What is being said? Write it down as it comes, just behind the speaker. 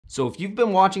So if you've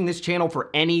been watching this channel for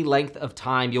any length of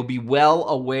time, you'll be well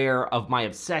aware of my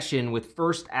obsession with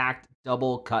first act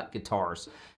double cut guitars.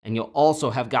 And you'll also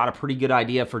have got a pretty good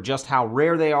idea for just how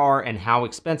rare they are and how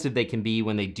expensive they can be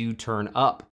when they do turn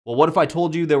up. Well, what if I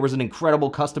told you there was an incredible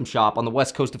custom shop on the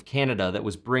west coast of Canada that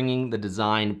was bringing the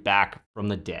design back from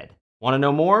the dead? Want to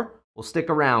know more? Well, stick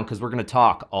around because we're going to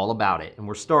talk all about it, and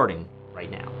we're starting right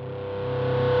now.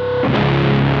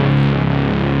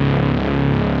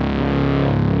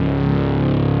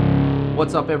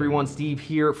 What's up everyone, Steve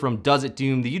here from Does It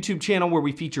Doom, the YouTube channel where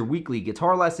we feature weekly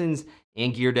guitar lessons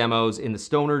and gear demos in the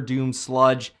stoner, doom,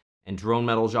 sludge, and drone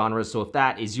metal genres. So if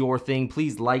that is your thing,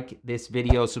 please like this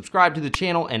video, subscribe to the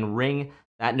channel, and ring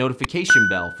that notification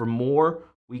bell for more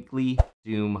weekly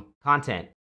doom content.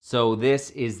 So this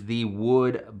is the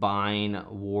Woodbine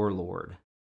Warlord.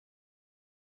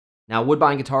 Now,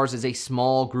 Woodbine Guitars is a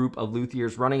small group of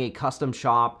luthiers running a custom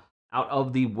shop out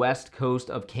of the west coast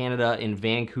of Canada in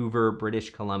Vancouver, British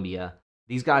Columbia.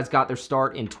 These guys got their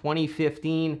start in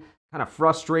 2015, kind of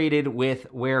frustrated with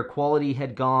where quality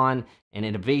had gone and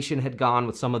innovation had gone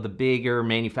with some of the bigger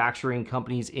manufacturing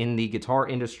companies in the guitar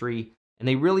industry. And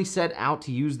they really set out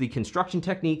to use the construction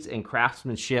techniques and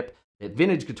craftsmanship that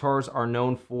vintage guitars are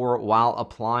known for while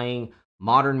applying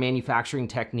modern manufacturing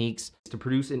techniques to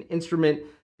produce an instrument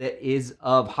that is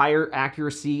of higher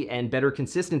accuracy and better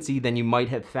consistency than you might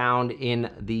have found in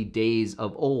the days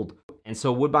of old. And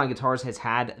so Woodbine Guitars has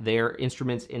had their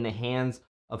instruments in the hands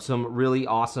of some really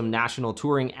awesome national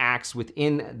touring acts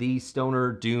within the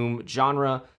stoner doom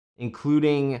genre,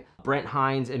 including Brent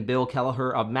Hines and Bill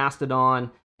Kelleher of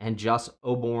Mastodon and Just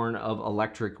Oborn of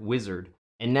Electric Wizard.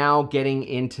 And now getting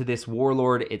into this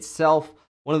Warlord itself,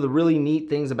 one of the really neat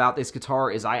things about this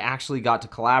guitar is I actually got to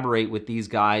collaborate with these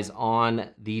guys on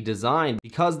the design.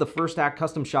 Because the first act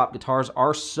custom shop guitars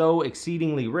are so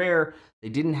exceedingly rare, they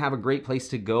didn't have a great place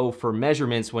to go for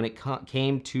measurements when it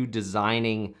came to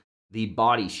designing the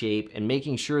body shape and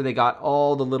making sure they got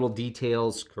all the little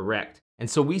details correct. And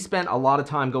so we spent a lot of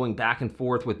time going back and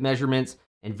forth with measurements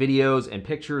and videos and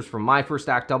pictures from my first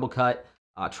act double cut,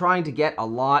 trying to get a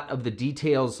lot of the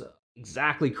details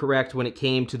exactly correct when it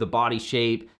came to the body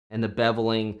shape and the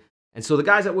beveling. And so the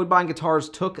guys at Woodbine Guitars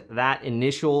took that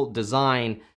initial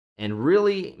design and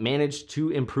really managed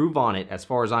to improve on it as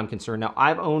far as I'm concerned. Now,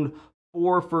 I've owned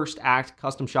 4 first act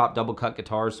custom shop double cut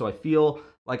guitars, so I feel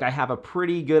like I have a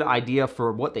pretty good idea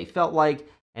for what they felt like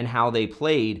and how they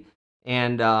played.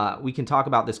 And we can talk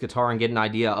about this guitar and get an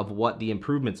idea of what the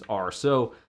improvements are.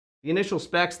 So the initial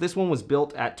specs, this one was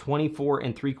built at 24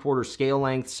 3/4 scale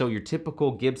length, so your typical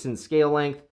Gibson scale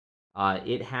length.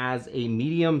 It has a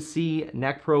medium C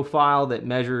neck profile that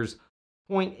measures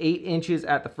 0.8 inches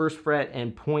at the 1st fret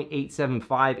and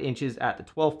 0.875 inches at the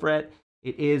 12th fret.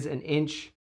 It is an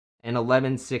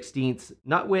 1.11 inch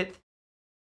nut width.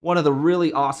 One of the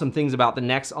really awesome things about the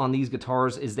necks on these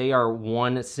guitars is they are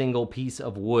one single piece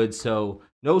of wood, so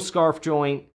no scarf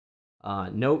joint,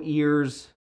 no ears.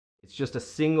 It's just a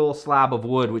single slab of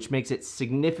wood, which makes it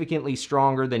significantly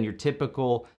stronger than your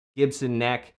typical Gibson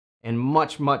neck and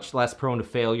much, much less prone to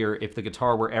failure if the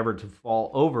guitar were ever to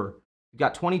fall over. You've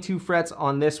got 22 frets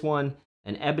on this one,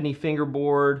 an ebony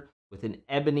fingerboard with an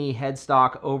ebony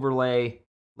headstock overlay.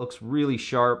 Looks really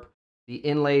sharp. The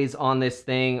inlays on this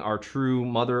thing are true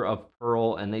mother of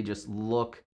pearl, and they just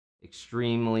look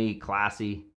extremely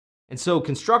classy. And so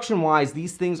construction-wise,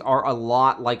 these things are a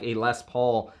lot like a Les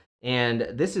Paul. And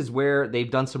this is where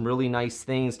they've done some really nice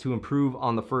things to improve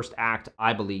on the first act,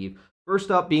 I believe.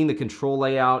 First up being the control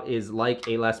layout is like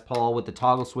a Les Paul with the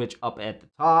toggle switch up at the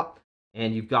top.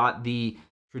 And you've got the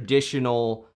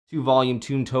traditional 2-volume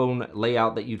tune tone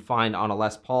layout that you'd find on a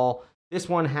Les Paul. This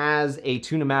one has a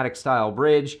Tune-O-Matic style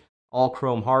bridge, all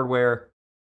chrome hardware.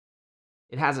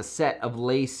 It has a set of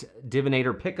lace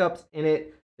divinator pickups in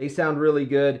it. They sound really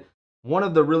good. One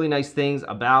of the really nice things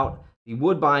about the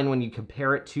Woodbine, when you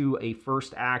compare it to a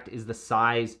first act, is the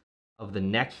size of the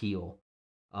neck heel.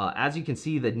 As you can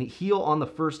see, the heel on the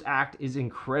first act is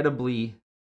incredibly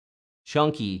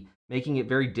chunky, making it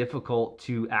very difficult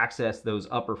to access those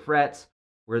upper frets,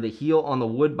 where the heel on the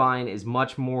Woodbine is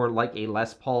much more like a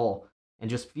Les Paul and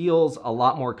just feels a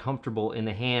lot more comfortable in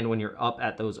the hand when you're up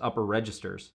at those upper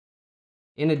registers.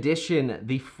 In addition,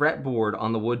 the fretboard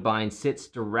on the Woodbine sits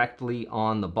directly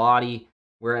on the body,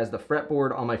 whereas the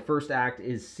fretboard on my first act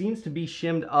seems to be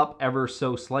shimmed up ever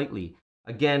so slightly.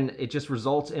 Again, it just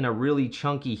results in a really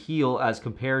chunky heel as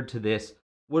compared to this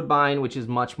Woodbine, which is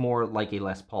much more like a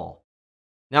Les Paul.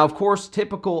 Now, of course,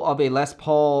 typical of a Les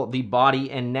Paul, the body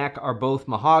and neck are both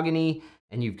mahogany,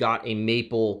 and you've got a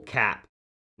maple cap.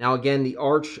 Now again, the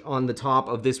arch on the top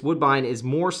of this Woodbine is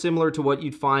more similar to what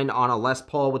you'd find on a Les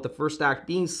Paul, with the first act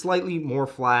being slightly more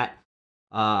flat,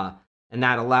 and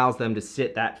that allows them to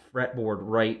sit that fretboard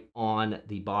right on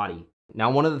the body.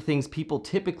 Now, one of the things people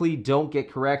typically don't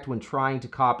get correct when trying to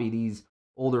copy these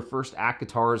older first act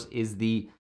guitars is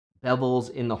the bevels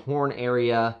in the horn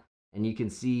area, and you can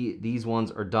see these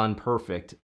ones are done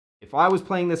perfect. If I was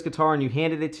playing this guitar and you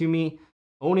handed it to me,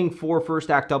 owning 4 first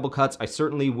act double cuts, I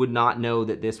certainly would not know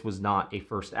that this was not a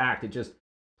first act. It just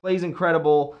plays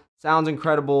incredible, sounds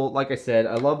incredible. Like I said,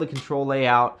 I love the control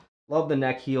layout, love the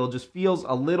neck heel, just feels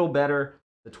a little better.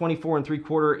 The 24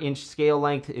 3/4 inch scale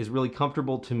length is really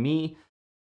comfortable to me.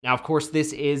 Now, of course,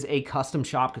 this is a custom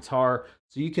shop guitar,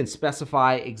 so you can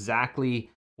specify exactly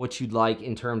what you'd like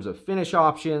in terms of finish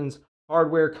options,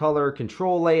 hardware color,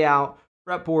 control layout,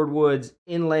 fretboard woods,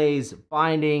 inlays,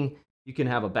 binding. You can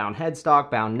have a bound headstock,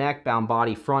 bound neck, bound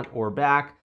body, front or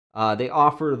back. They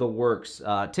offer the works.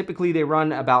 Typically, they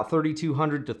run about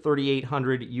 $3,200 to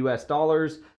 $3,800 US,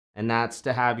 and that's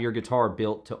to have your guitar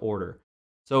built to order.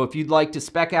 So if you'd like to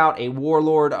spec out a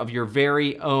Warlord of your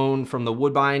very own from the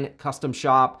Woodbine Custom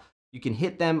Shop, you can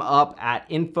hit them up at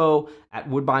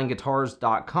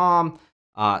info@woodbineguitars.com.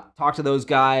 Talk to those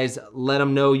guys, let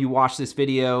them know you watched this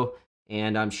video,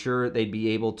 and I'm sure they'd be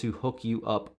able to hook you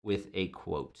up with a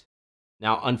quote.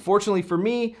 Now, unfortunately for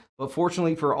me, but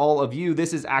fortunately for all of you,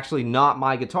 this is actually not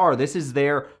my guitar. This is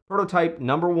their prototype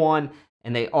 #1,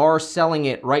 and they are selling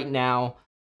it right now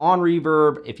on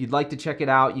Reverb. If you'd like to check it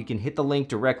out, you can hit the link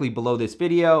directly below this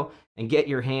video and get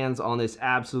your hands on this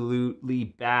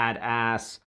absolutely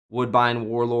badass Woodbine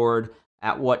Warlord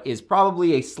at what is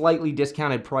probably a slightly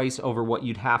discounted price over what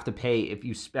you'd have to pay if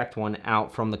you spec'd one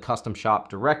out from the custom shop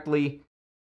directly.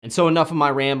 And so enough of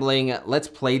my rambling, let's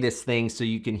play this thing so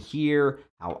you can hear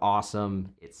how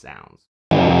awesome it sounds.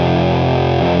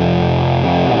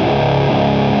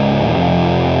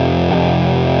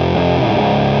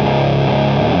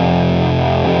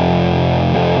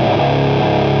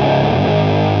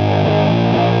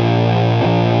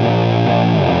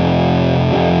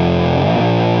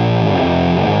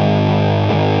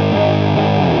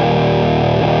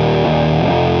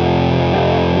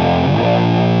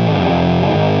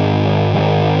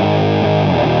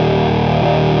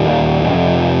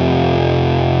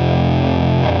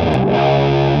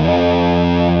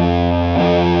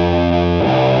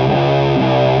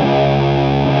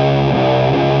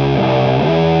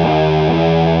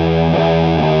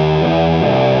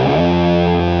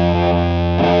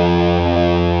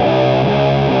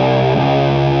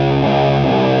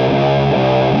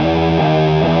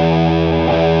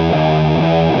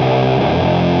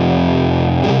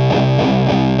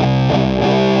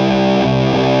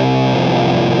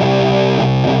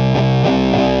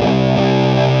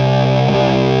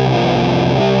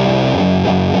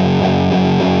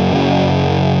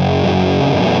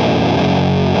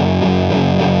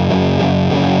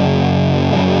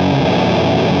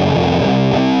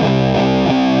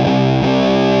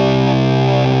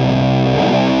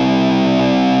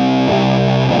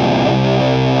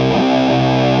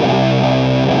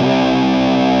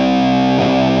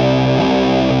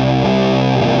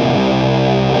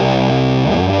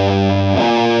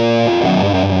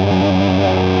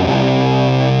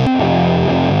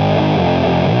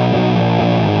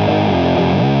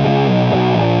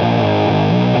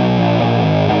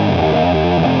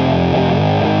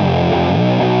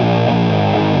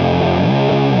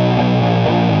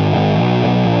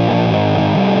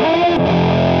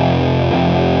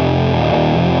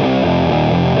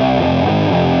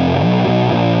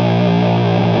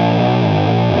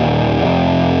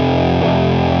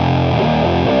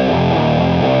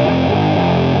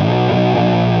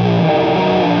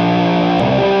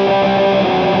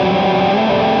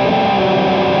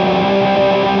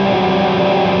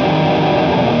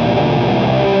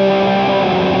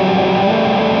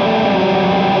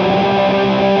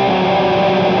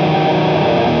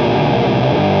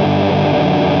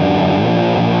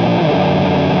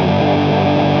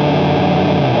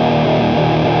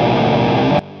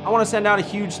 want to send out a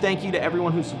huge thank you to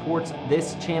everyone who supports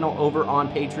this channel over on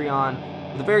Patreon,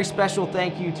 with a very special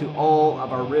thank you to all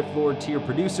of our Riff Lord tier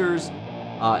producers.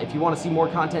 If you want to see more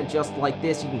content just like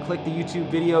this, you can click the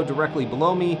YouTube video directly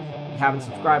below me. If you haven't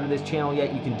subscribed to this channel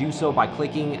yet, you can do so by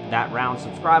clicking that round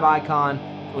subscribe icon.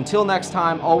 So until next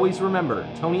time, always remember,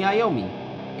 Tony Iommi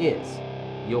is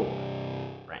yours.